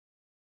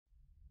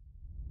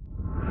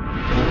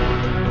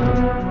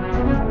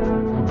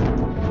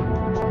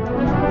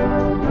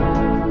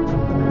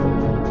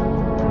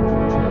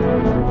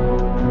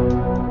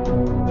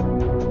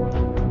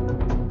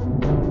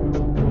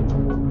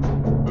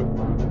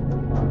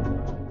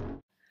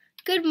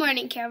Good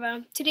morning,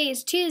 Caravel. Today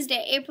is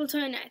Tuesday, April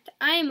 29th.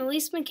 I am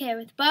Elise McKay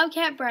with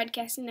Bobcat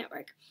Broadcasting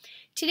Network.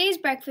 Today's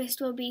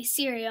breakfast will be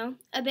cereal,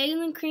 a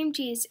bagel and cream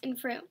cheese, and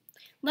fruit.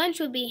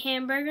 Lunch will be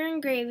hamburger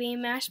and gravy,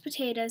 mashed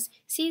potatoes,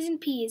 seasoned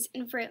peas,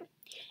 and fruit.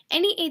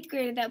 Any 8th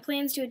grader that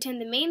plans to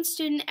attend the main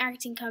student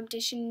acting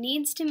competition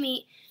needs to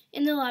meet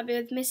in the lobby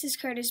with Mrs.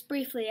 Curtis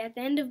briefly at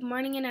the end of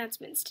morning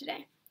announcements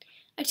today.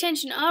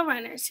 Attention all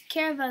runners,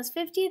 Caravel's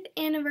 50th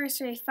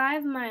anniversary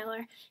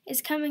 5-miler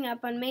is coming up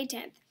on May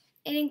 10th.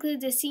 It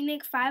includes a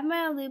scenic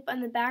 5-mile loop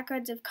on the back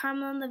roads of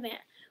Carmel and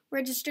Levant.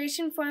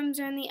 Registration forms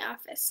are in the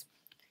office.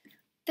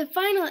 The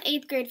final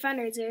 8th grade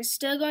fundraiser is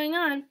still going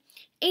on.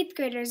 8th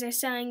graders are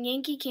selling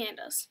Yankee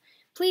candles.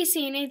 Please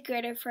see an 8th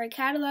grader for a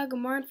catalog or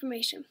more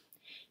information.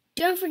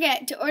 Don't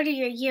forget to order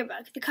your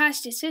yearbook. The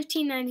cost is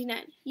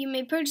 $15.99. You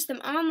may purchase them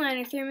online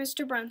or through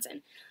Mr.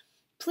 Bronson.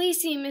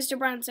 Please see Mr.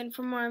 Bronson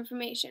for more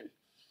information.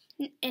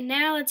 And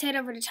now let's head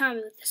over to Tommy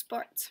with the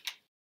sports.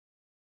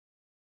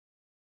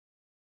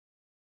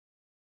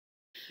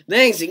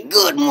 Thanks and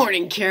good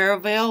morning,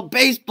 Caravel.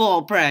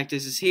 Baseball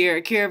practice is here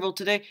at Caravel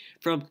today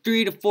from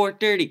 3 to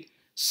 4:30.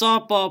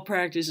 Softball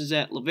practice is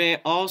at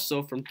Levant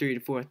also from 3 to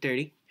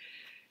 4:30.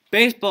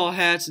 Baseball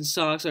hats and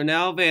socks are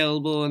now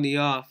available in the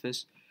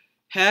office.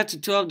 Hats are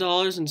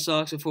 $12 and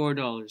socks are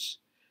 $4.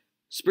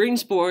 Spring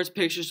sports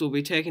pictures will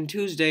be taken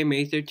Tuesday,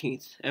 May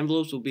 13th.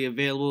 Envelopes will be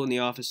available in the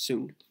office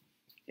soon.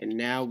 And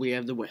now we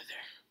have the weather.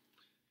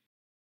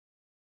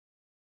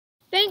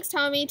 Thanks,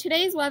 Tommy.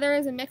 Today's weather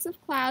is a mix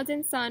of clouds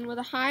and sun with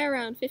a high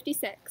around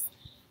 56.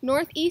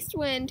 Northeast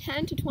wind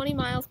 10 to 20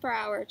 miles per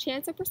hour.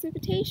 Chance of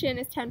precipitation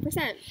is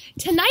 10%.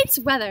 Tonight's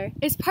weather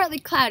is partly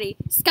cloudy.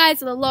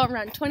 Skies with a low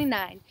around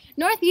 29.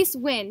 Northeast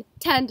wind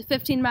 10 to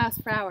 15 miles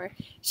per hour.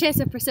 Chance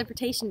of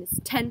precipitation is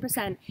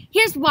 10%.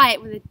 Here's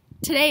Wyatt with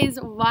today's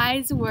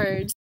wise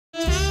words.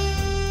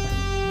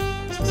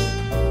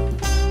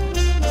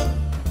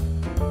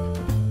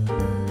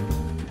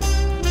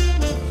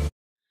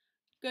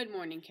 Good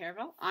morning,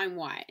 Caravel. I'm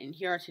Wyatt, and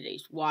here are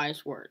today's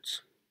wise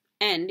words.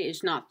 End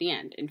is not the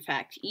end. In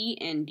fact,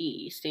 END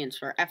stands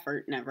for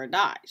effort never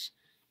dies.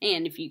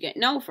 And if you get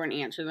no for an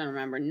answer, then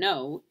remember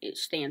no, it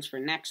stands for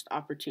next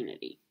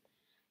opportunity.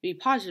 Be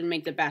positive and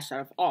make the best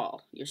out of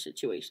all your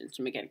situations.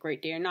 To make it a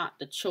great day or not,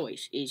 the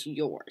choice is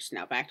yours.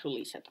 Now back to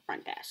Elise at the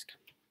front desk.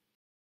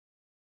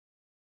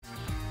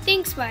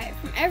 Thanks, Wyatt,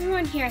 from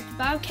everyone here at the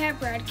Bobcat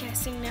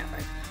Broadcasting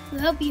Network. We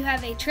hope you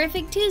have a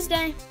terrific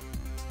Tuesday.